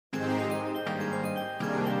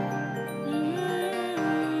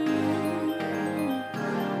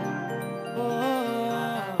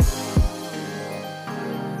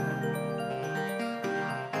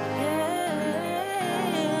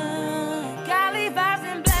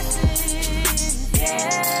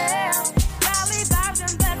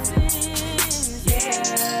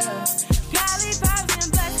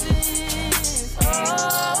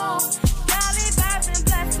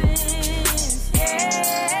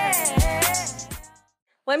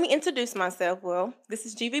Let me introduce myself. Well, this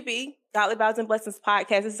is GVB, Godly Vibes and Blessings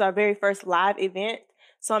podcast. This is our very first live event.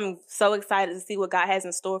 So I'm so excited to see what God has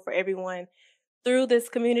in store for everyone through this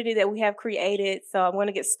community that we have created. So I'm going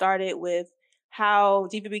to get started with how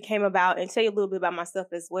GVB came about and tell you a little bit about myself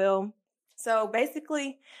as well. So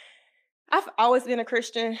basically, I've always been a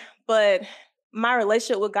Christian, but my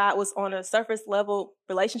relationship with God was on a surface level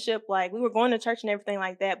relationship. Like we were going to church and everything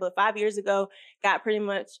like that. But 5 years ago, God pretty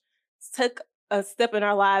much took a step in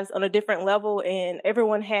our lives on a different level, and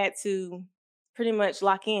everyone had to pretty much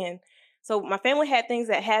lock in. So my family had things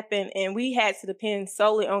that happened, and we had to depend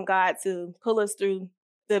solely on God to pull us through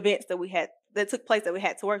the events that took place that we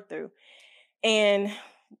had to work through. And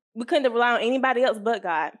we couldn't rely on anybody else but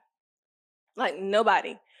God, like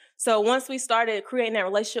nobody. So once we started creating that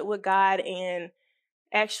relationship with God and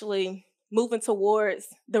actually moving towards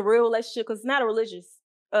the real relationship, because it's not a religious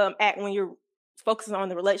act when you're focusing on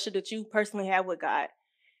the relationship that you personally have with God.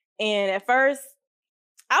 And at first,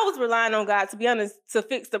 I was relying on God, to be honest, to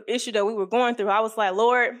fix the issue that we were going through. I was like,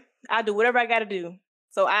 Lord, I'll do whatever I got to do.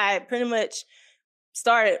 So I pretty much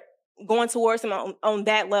started going towards him on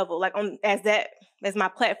that level, like as my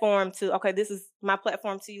platform to, okay, this is my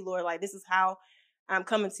platform to you, Lord. Like, this is how I'm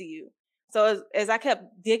coming to you. So as I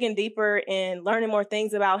kept digging deeper and learning more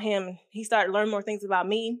things about him, he started learning more things about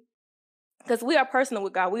me, because we are personal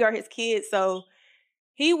with God. We are his kids. So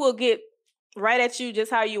he will get right at you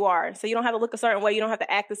just how you are. So you don't have to look a certain way. You don't have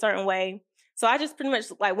to act a certain way. So I just pretty much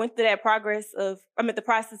like went through that the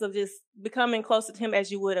process of just becoming closer to him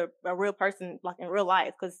as you would a real person, like in real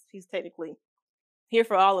life, because he's technically here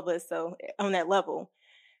for all of us. So on that level.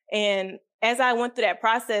 And as I went through that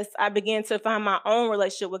process, I began to find my own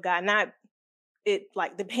relationship with God, not it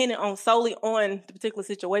like dependent on solely on the particular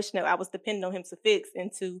situation that I was dependent on him to fix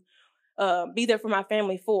and to be there for my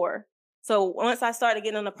family for. So once I started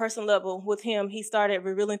getting on a personal level with him, he started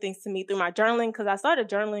revealing things to me through my journaling, because I started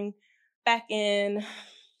journaling back in,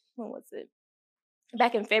 when was it?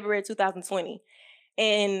 Back in February 2020.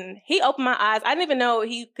 And he opened my eyes. I didn't even know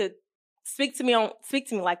he could speak to me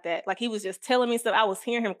like that. Like he was just telling me stuff. I was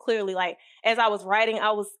hearing him clearly. Like as I was writing,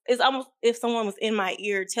 it's almost if someone was in my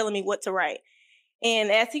ear telling me what to write.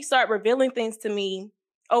 And as he started revealing things to me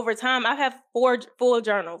over time, I have 4 full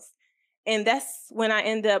journals. And that's when I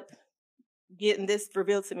end up getting this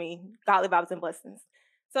revealed to me, Godly Vibes and Blessings.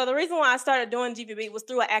 So the reason why I started doing GVB was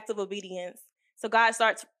through an act of obedience. So God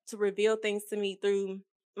started to reveal things to me through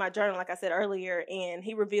my journal, like I said earlier, and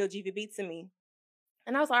he revealed GVB to me.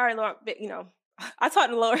 And I was like, all right, Lord, I talked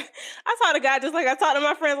to the Lord. I talked to God just like I talked to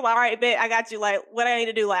my friends. Like, all right, bet, I got you. Like, what I need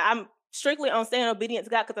to do. Like, I'm strictly on staying obedient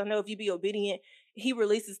to God, because I know if you be obedient, he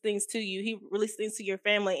releases things to you. He releases things to your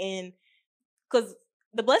family. And because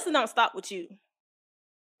the blessing don't stop with you.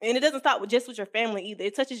 And it doesn't stop with just with your family either.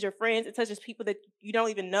 It touches your friends. It touches people that you don't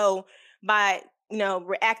even know by,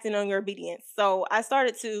 reacting on your obedience. So I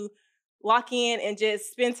started to lock in and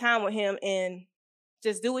just spend time with him and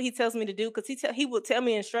just do what he tells me to do. Because he will tell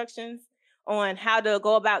me instructions on how to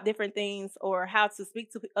go about different things or how to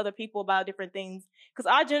speak to other people about different things.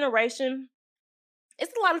 Because our generation,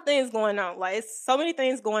 it's a lot of things going on. Like it's so many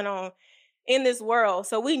things going on in this world.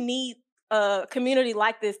 So we need a community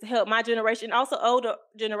like this to help my generation, also older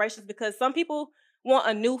generations, because some people want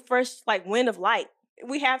a new, fresh, like wind of light.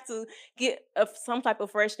 We have to get some type of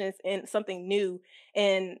freshness and something new.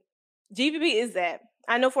 And GVB is that.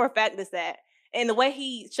 I know for a fact it's that. And the way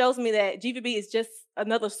he shows me that GVB is just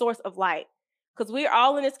another source of light, because we're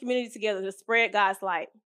all in this community together to spread God's light.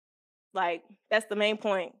 Like that's the main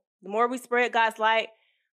point. The more we spread God's light,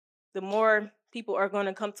 the more people are going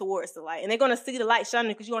to come towards the light. And they're going to see the light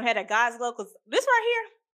shining, because you're going to have that God's love. Because this right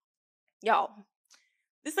here, y'all,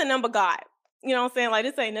 this ain't nothing but God. You know what I'm saying? Like,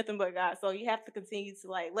 this ain't nothing but God. So you have to continue to,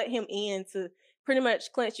 like, let him in to pretty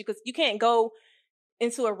much cleanse you. Because you can't go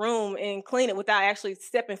into a room and clean it without actually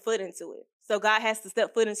stepping foot into it. So God has to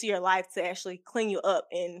step foot into your life to actually clean you up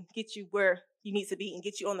and get you where you need to be and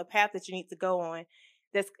get you on the path that you need to go on.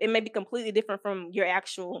 It may be completely different from your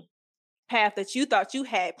actual path that you thought you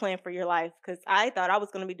had planned for your life. Because I thought I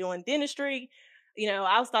was going to be doing dentistry.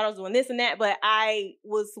 Thought I was doing this and that, but I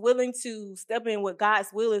was willing to step in what God's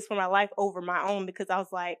will is for my life over my own, because I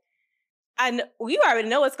was like, you already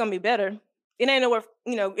know it's going to be better. It ain't nowhere,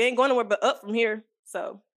 it ain't going nowhere but up from here.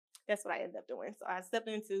 So that's what I ended up doing. So I stepped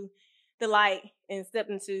into the light and stepped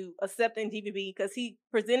into accepting GVB, because he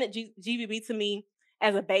presented GVB to me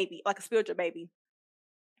as a baby, like a spiritual baby.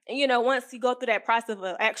 And once you go through that process of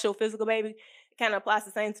an actual physical baby, it kind of applies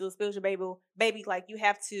the same to a spiritual baby. Like you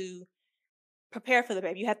have to prepare for the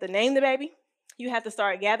baby. You have to name the baby. you have to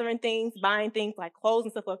start gathering things, buying things like clothes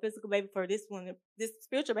and stuff for a physical baby. For this one, this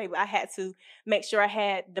spiritual baby, I had to make sure I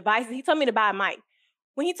had devices. He told me to buy a mic.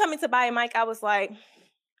 When he told me to buy a mic, I was like,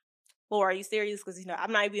 Lord, are you serious? Because,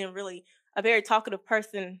 I'm not even really a very talkative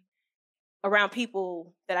person around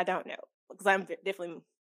people that I don't know, because I'm definitely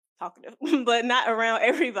talkative, but not around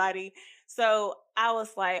everybody. So I was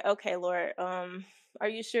like, okay, Lord, are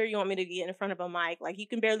you sure you want me to get in front of a mic? Like, you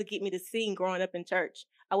can barely get me to sing growing up in church.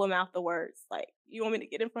 I would mouth the words. Like, you want me to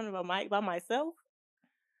get in front of a mic by myself?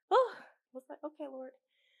 Oh, I was like, okay, Lord.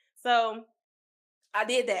 So I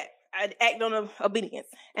did that. I acted on obedience,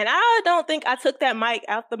 and I don't think I took that mic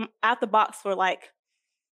out the box for like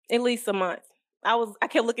at least a month. I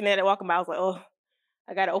kept looking at it walking by. I was like, oh,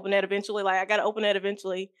 I gotta open that eventually. Like, I gotta open that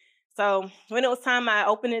eventually. So when it was time, I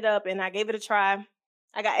opened it up and I gave it a try.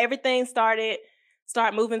 I got everything started,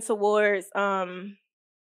 start moving towards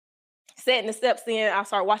setting the steps in. I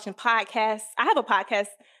started watching podcasts. I have a podcast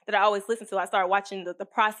that I always listen to. I started watching the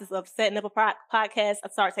process of setting up a podcast. I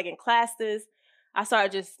started taking classes. I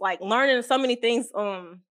started just like learning so many things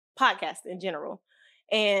podcasts in general.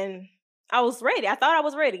 And I was ready. I thought I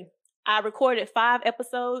was ready. I recorded 5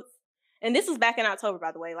 episodes. And this was back in October,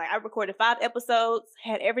 by the way. Like, I recorded 5 episodes,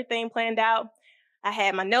 had everything planned out. I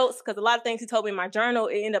had my notes, because a lot of things he told me in my journal,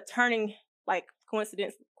 it ended up turning, like,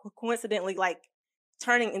 coincidentally, like,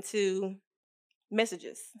 turning into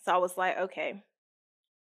messages. So I was like, okay.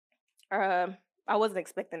 I wasn't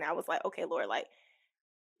expecting that. I was like, okay, Lord, like,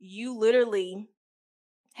 you literally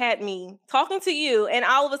had me talking to you, and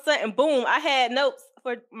all of a sudden, boom, I had notes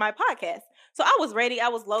for my podcast. So I was ready. I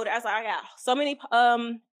was loaded. I was like, I got so many,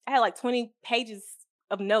 I had like 20 pages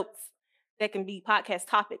of notes that can be podcast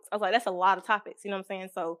topics. I was like, that's a lot of topics. You know what I'm saying?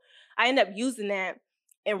 So I ended up using that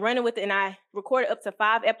and running with it, and I recorded up to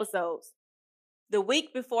 5 episodes. The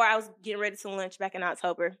week before I was getting ready to launch back in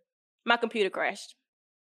October, my computer crashed.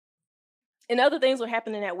 And other things were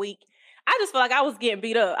happening that week. I just felt like I was getting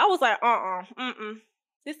beat up. I was like,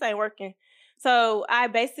 this ain't working. So I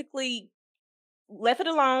basically left it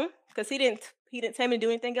alone, because he didn't tell me to do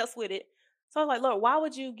anything else with it. So I was like, Lord, why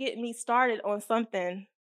would you get me started on something,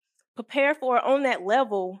 prepare for it on that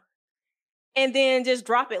level, and then just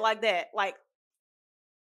drop it like that? Like,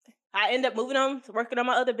 I end up moving on to working on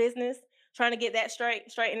my other business, trying to get that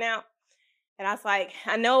straightened out. And I was like,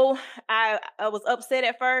 I know I was upset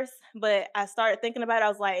at first, but I started thinking about it. I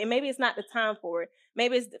was like, and maybe it's not the time for it.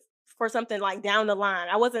 Maybe it's for something like down the line.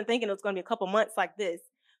 I wasn't thinking it was going to be a couple months like this.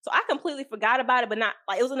 So I completely forgot about it, but not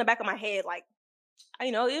like, it was in the back of my head. Like,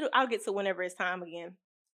 I'll get to whenever it's time again.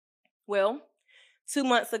 Well, 2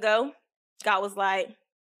 months ago, God was like,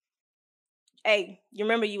 hey, you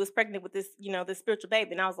remember you was pregnant with this, this spiritual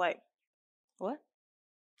baby? And I was like, what?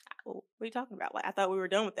 What are you talking about? Like, I thought we were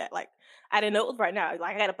done with that. Like, I didn't know it was right now.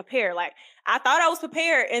 Like, I got to prepare. Like, I thought I was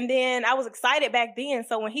prepared, and then I was excited back then.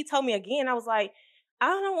 So when he told me again, I was like, I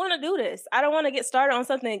don't want to do this. I don't want to get started on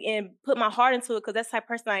something and put my heart into it, because that's the type of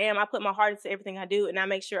person I am. I put my heart into everything I do, and I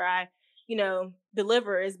make sure I,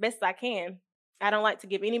 deliver as best as I can. I don't like to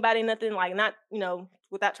give anybody nothing, like, not,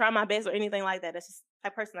 without trying my best or anything like that. That's just the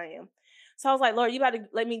type of person I am. So I was like, Lord, you got to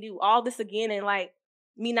let me do all this again, and like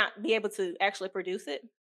me not be able to actually produce it,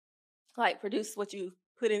 like produce what you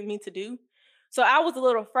put in me to do. So I was a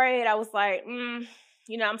little afraid. I was like,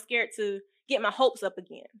 I'm scared to get my hopes up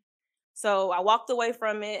again. So I walked away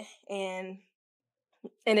from it, and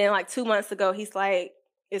then like 2 months ago, he's like,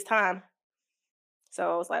 it's time.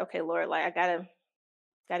 So I was like, okay, Lord, like, I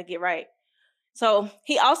gotta get right. So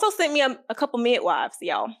he also sent me a couple midwives,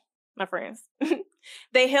 y'all, my friends.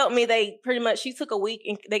 They helped me. They pretty much, she took a week,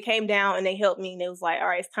 and they came down and they helped me. And it was like, all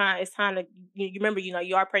right, it's time to, you remember,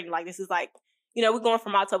 you are pregnant. Like, this is like, we're going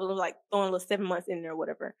from October, like throwing a little 7 months in there or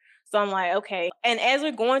whatever. So I'm like, okay. And as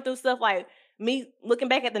we're going through stuff, like me looking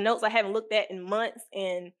back at the notes I haven't looked at in months,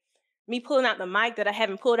 and me pulling out the mic that I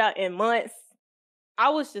haven't pulled out in months,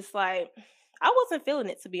 I was just like, I wasn't feeling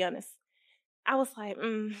it, to be honest. I was like,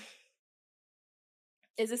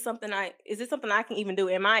 is this something I can even do?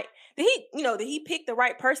 Did he pick the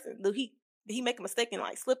right person? Did he make a mistake and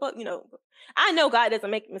like slip up? I know God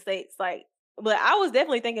doesn't make mistakes, like, but I was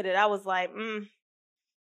definitely thinking that. I was like,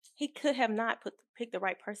 he could have not picked the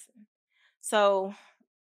right person. So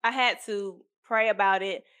I had to pray about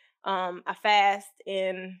it. I fast,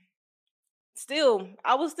 and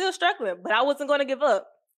I was still struggling, but I wasn't going to give up.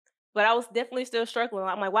 But I was definitely still struggling.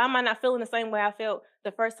 I'm like, why am I not feeling the same way I felt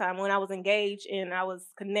the first time when I was engaged and I was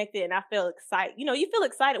connected and I felt excited? You feel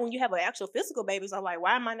excited when you have an actual physical baby. So I'm like,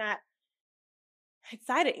 why am I not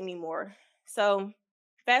excited anymore? So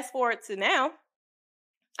fast forward to now,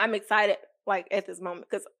 I'm excited, like, at this moment,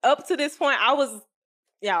 because up to this point, I was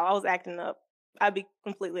acting up. I'll be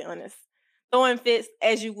completely honest. Throwing fits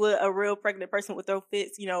as you would a real pregnant person would throw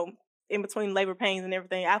fits, in between labor pains and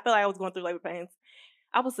everything. I felt like I was going through labor pains.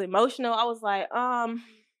 I was emotional. I was like,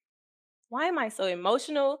 why am I so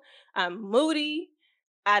emotional? I'm moody.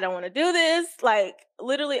 I don't want to do this. Like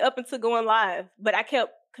literally up until going live. But I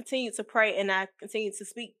kept continued to pray and I continued to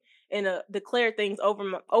speak and declare things over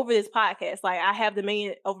this podcast. Like I have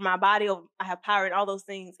dominion over my body, I have power and all those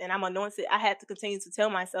things, and I'm anointed. I had to continue to tell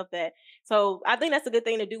myself that. So I think that's a good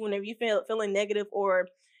thing to do whenever you feeling negative, or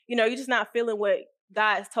you're just not feeling what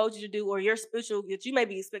God has told you to do, or your spiritual that you may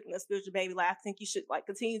be expecting a spiritual baby. Like I think you should like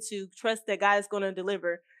continue to trust that God is going to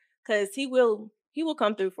deliver, because He will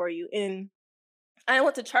come through for you. And I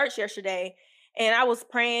went to church yesterday and I was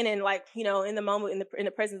praying and like, in the moment in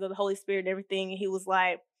the presence of the Holy Spirit and everything. And He was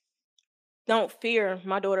like, don't fear,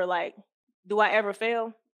 my daughter. Like, do I ever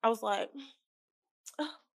fail? I was like, oh,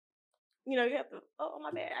 you have to, oh,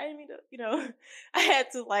 my bad. I didn't mean to, I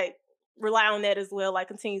had to like rely on that as well. Like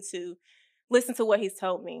continue to listen to what He's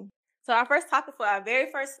told me. So our first topic for our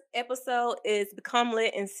very first episode is become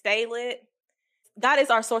lit and stay lit. God is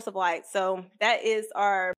our source of light. So that is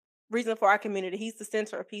our reason for our community. He's the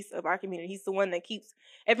centerpiece of our community. He's the one that keeps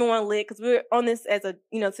everyone lit, because we're on this as a,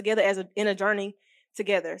 together in a journey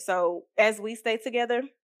together. So as we stay together,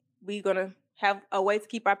 we're going to have a way to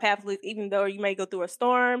keep our path lit, even though you may go through a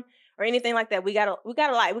storm or anything like that. We got a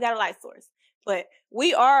light. We got a light source. But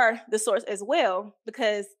we are the source as well,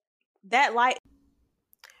 because that light.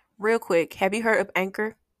 Real quick, have you heard of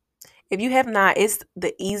Anchor? If you have not, it's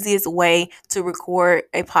the easiest way to record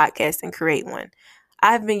a podcast and create one.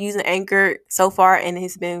 I've been using Anchor so far, and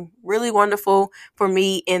it's been really wonderful for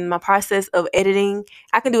me in my process of editing.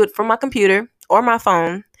 I can do it from my computer or my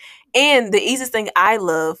phone. And the easiest thing I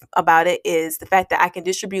love about it is the fact that I can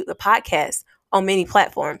distribute the podcast on many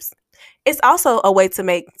platforms. It's also a way to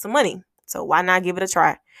make some money. So why not give it a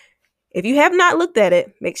try? If you have not looked at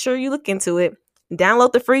it, make sure you look into it.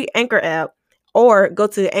 Download the free Anchor app or go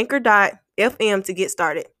to anchor.fm to get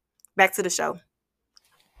started. Back to the show.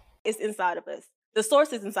 It's inside of us. The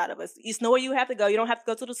source is inside of us. You know where you have to go. You don't have to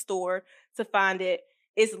go to the store to find it.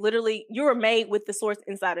 It's literally, you were made with the source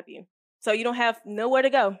inside of you. So you don't have nowhere to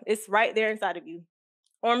go. It's right there inside of you.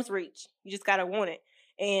 Arm's reach. You just got to want it.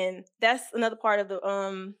 And that's another part of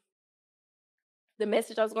the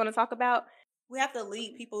message I was going to talk about. We have to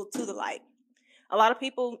lead people to the light. A lot of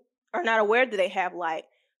people are not aware that they have light.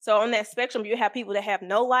 So on that spectrum, you have people that have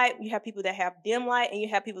no light, you have people that have dim light, and you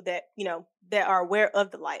have people that, that are aware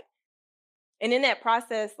of the light. And in that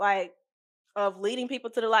process, like, of leading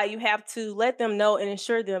people to the light, you have to let them know and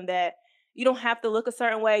ensure them that you don't have to look a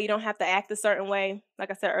certain way. You don't have to act a certain way.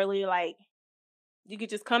 Like I said earlier, like, you could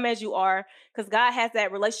just come as you are, because God has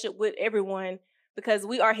that relationship with everyone, because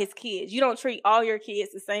we are His kids. You don't treat all your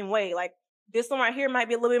kids the same way. Like, this one right here might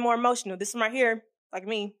be a little bit more emotional. This one right here, like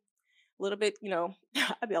me, a little bit,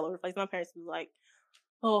 I'd be all over the place. My parents would be like,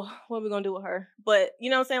 oh, what are we going to do with her? But,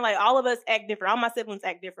 you know what I'm saying? Like, all of us act different. All my siblings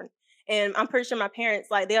act different. And I'm pretty sure my parents,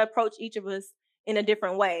 like, they approach each of us in a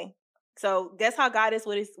different way. So that's how God is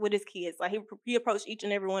with his kids. Like, he approached each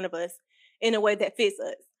and every one of us in a way that fits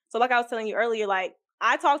us. So like I was telling you earlier, like,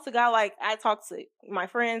 I talk to God like I talk to my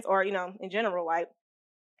friends, or, in general, like,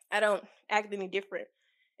 I don't act any different.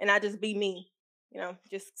 And I just be me,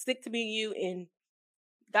 just stick to being you, and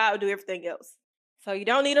God will do everything else. So you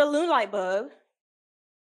don't need a new light bulb.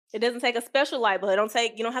 It doesn't take a special light bulb.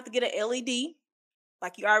 You don't have to get an LED.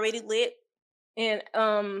 Like, you already lit. And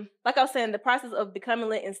like I was saying, the process of becoming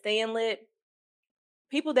lit and staying lit,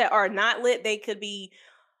 people that are not lit, they could be,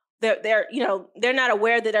 they're not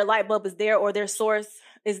aware that their light bulb is there or their source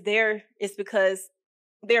is there. It's because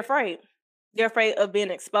they're afraid. They're afraid of being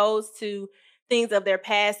exposed to things of their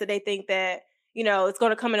past that they think that, it's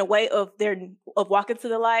going to come in a way of walking to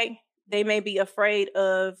the light. They may be afraid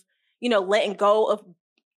of, letting go of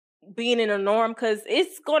being in a norm, because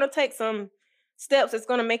it's going to take some steps. It's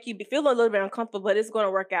going to make you feel a little bit uncomfortable, but it's going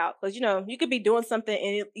to work out, because, you could be doing something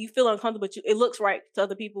and you feel uncomfortable, but it looks right to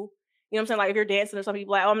other people. You know what I'm saying? Like, if you're dancing or some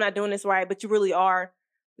people like, oh, I'm not doing this right, but you really are,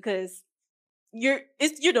 because you're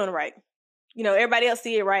doing it right. Everybody else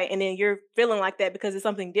see it right, and then you're feeling like that because it's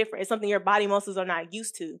something different. It's something your body muscles are not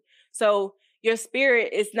used to. So your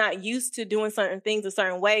spirit is not used to doing certain things a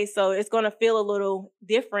certain way, so it's going to feel a little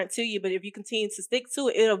different to you. But if you continue to stick to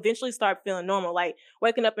it, it'll eventually start feeling normal. Like,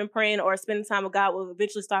 waking up and praying or spending time with God will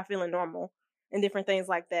eventually start feeling normal, and different things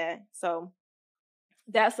like that. So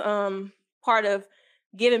that's part of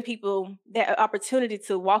giving people that opportunity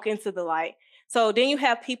to walk into the light. So then you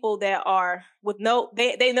have people that are with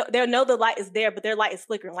they know the light is there, but their light is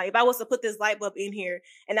flickering. Like, if I was to put this light bulb in here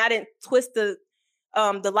and I didn't twist the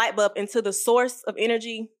the light bulb into the source of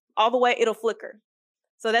energy all the way, it'll flicker.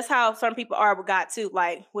 So that's how certain people are with God too.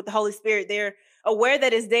 Like with the Holy Spirit, they're aware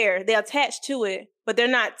that it's there. They're attached to it, but they're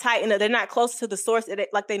not tight enough. They're not close to the source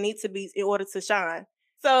like they need to be in order to shine.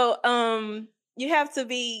 So you have to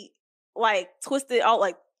be like twist this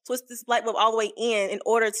light bulb all the way in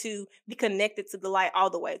order to be connected to the light all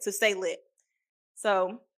the way to stay lit.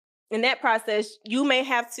 So in that process, you may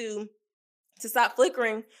have to stop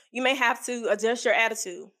flickering. You may have to adjust your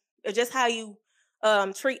attitude, adjust how you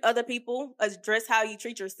treat other people, address how you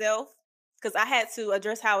treat yourself. Because I had to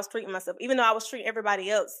address how I was treating myself, even though I was treating everybody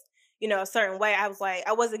else, a certain way. I was like,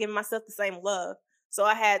 I wasn't giving myself the same love, so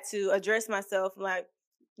I had to address myself. Like,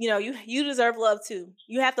 you deserve love too.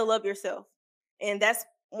 You have to love yourself, and that's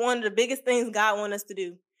one of the biggest things God wants us to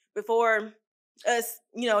do before us.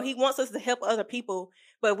 He wants us to help other people,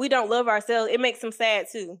 but we don't love ourselves. It makes him sad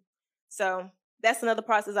too. So that's another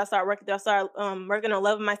process I started working through. I started working on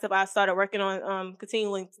loving myself. I started working on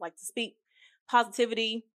continuing to speak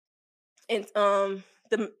positivity and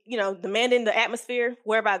demanding the atmosphere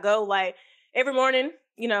wherever I go. Like every morning,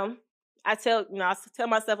 I tell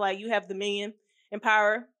myself like you have dominion and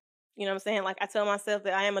power. You know what I'm saying? Like I tell myself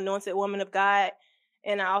that I am anointed woman of God,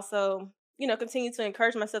 and I also continue to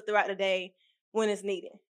encourage myself throughout the day when it's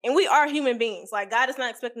needed. And we are human beings. Like God is not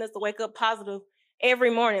expecting us to wake up positive every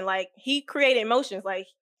morning. Like he created emotions. Like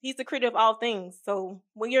he's the creator of all things. So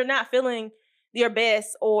when you're not feeling your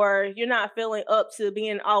best or you're not feeling up to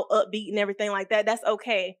being all upbeat and everything like that, that's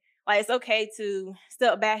okay. Like it's okay to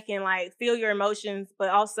step back and like feel your emotions, but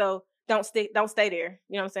also don't stay there.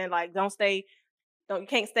 You know what I'm saying? Like you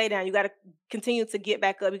can't stay down. You got to continue to get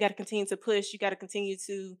back up. You got to continue to push. You got to continue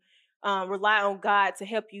to rely on God to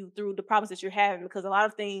help you through the problems that you're having, because a lot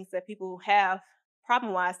of things that people have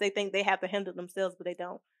problem wise, they think they have to handle themselves, but they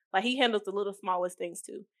don't. Like he handles the little smallest things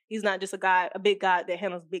too. He's not just a big God that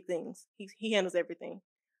handles big things. He handles everything.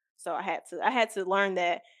 So I had to learn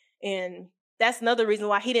that, and that's another reason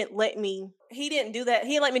why he didn't do that.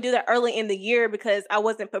 He didn't let me do that early in the year because I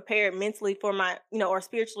wasn't prepared mentally for my, or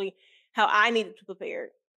spiritually how I needed to prepare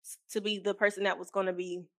to be the person that was going to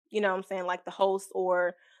be, what I'm saying, like the host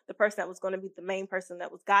or the person that was going to be the main person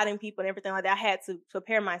that was guiding people and everything like that. I had to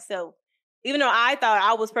prepare myself. Even though I thought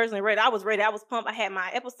I was personally ready, I was ready. I was pumped. I had my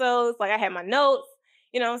episodes, like I had my notes.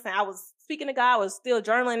 You know what I'm saying? I was speaking to God. I was still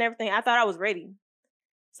journaling and everything. I thought I was ready.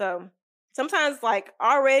 So sometimes like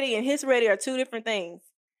our ready and his ready are two different things.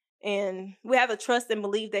 And we have to trust and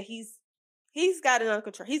believe that he's got it under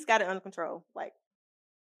control. He's got it under control. Like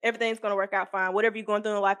everything's going to work out fine. Whatever you're going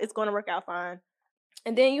through in life, it's going to work out fine.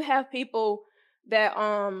 And then you have people that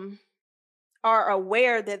are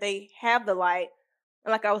aware that they have the light.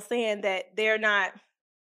 And like I was saying, that they're not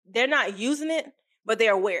using it, but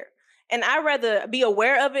they're aware. And I'd rather be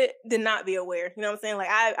aware of it than not be aware. You know what I'm saying? Like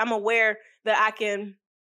I'm aware that I can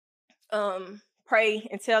pray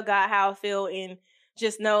and tell God how I feel, and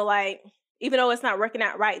just know, like, even though it's not working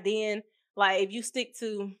out right then, like if you stick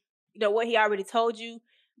to what he already told you.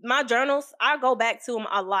 My journals, I go back to them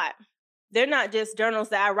a lot. They're not just journals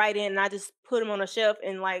that I write in and I just put them on a shelf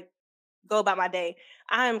and like go about my day.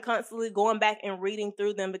 I am constantly going back and reading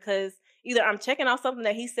through them, because either I'm checking off something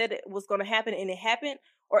that he said it was going to happen and it happened,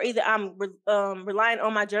 or either I'm relying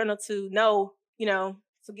on my journal to know,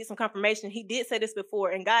 to get some confirmation. He did say this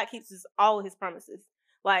before, and God keeps all of his promises.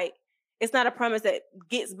 Like it's not a promise that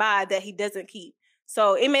gets by that he doesn't keep.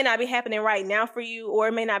 So it may not be happening right now for you, or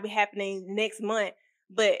it may not be happening next month,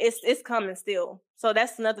 but it's coming still. So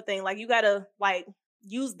that's another thing. Like you gotta like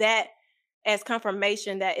use that as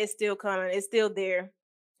confirmation that it's still coming, it's still there,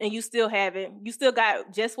 and you still have it. You still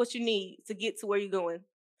got just what you need to get to where you're going.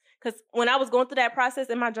 Because when I was going through that process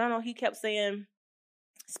in my journal, he kept saying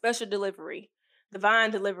special delivery,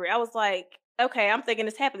 divine delivery. I was like, okay, I'm thinking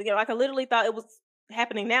it's happening. Like I literally thought it was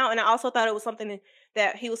happening now, and I also thought it was something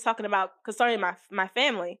that he was talking about concerning my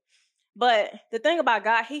family. But the thing about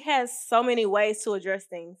God, he has so many ways to address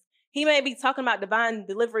things. He may be talking about divine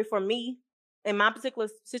delivery for me in my particular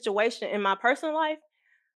situation in my personal life,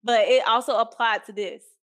 but it also applied to this.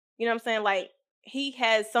 You know what I'm saying? Like he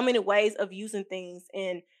has so many ways of using things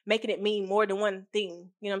and making it mean more than one thing.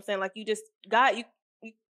 You know what I'm saying? Like you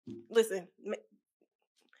listen,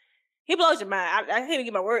 he blows your mind. I can't even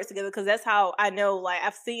get my words together, because that's how I know, like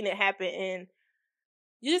I've seen it happen, and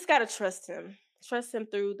you just got to trust him. Trust him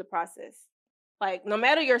through the process. Like no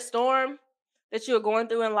matter your storm that you're going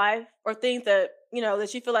through in life, or things that,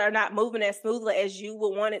 that you feel like are not moving as smoothly as you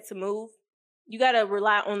would want it to move, you got to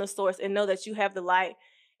rely on the source and know that you have the light.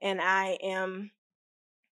 And I am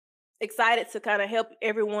excited to kind of help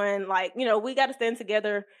everyone. Like, we got to stand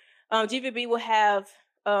together. GVB will have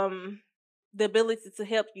the ability to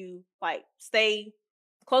help you like stay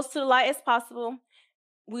close to the light as possible.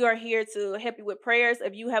 We are here to help you with prayers.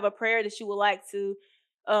 If you have a prayer that you would like to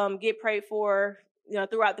get prayed for,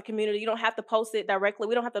 throughout the community, you don't have to post it directly.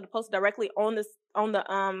 We don't have to post it directly on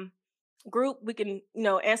the group. We can,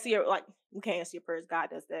 answer we can't answer your prayers. God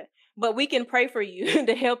does that. But we can pray for you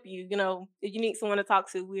to help you. If you need someone to talk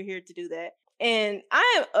to, we're here to do that. And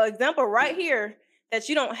I am an example right here that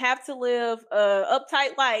you don't have to live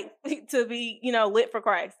uptight life to be, lit for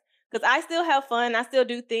Christ. Because I still have fun. I still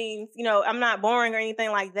do things. I'm not boring or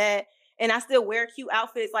anything like that. And I still wear cute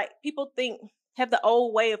outfits. Like, people have the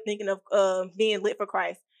old way of thinking of being lit for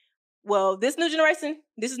Christ. Well, this new generation,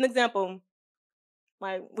 this is an example.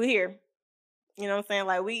 Like, we're here. You know what I'm saying?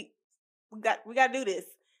 Like, we got to do this.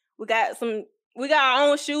 We got our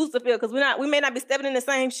own shoes to fill, because we may not be stepping in the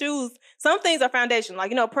same shoes. Some things are foundation.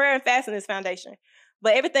 Like, prayer and fasting is foundation.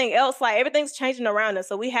 But everything else, like, everything's changing around us.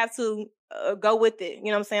 So we have to go with it. You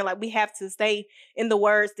know what I'm saying? Like, we have to stay in the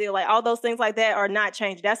word still. Like, all those things like that are not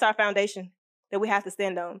changing. That's our foundation that we have to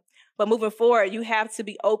stand on. But moving forward, you have to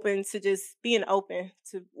be open to just being open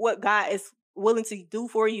to what God is willing to do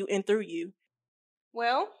for you and through you.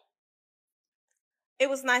 Well, it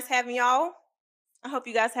was nice having y'all. I hope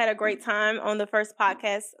you guys had a great time on the first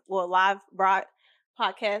podcast, live broad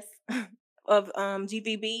podcast of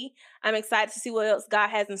GVB. I'm excited to see what else God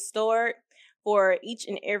has in store for each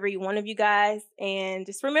and every one of you guys. And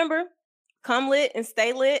just remember, come lit and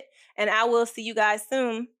stay lit. And I will see you guys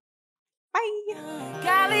soon. Bye.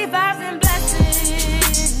 Godly vibes and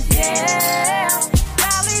blessings. Yeah.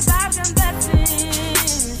 Godly vibes and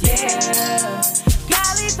blessings. Yeah.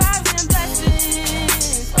 Godly vibes and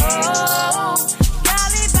blessings. Oh.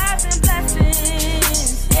 Godly vibes and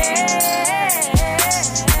blessings. Yeah.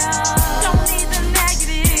 Don't need the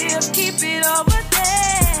negative. Keep it over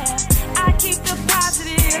there. I keep the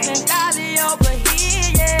positive and godly over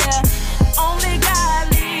here. Yeah.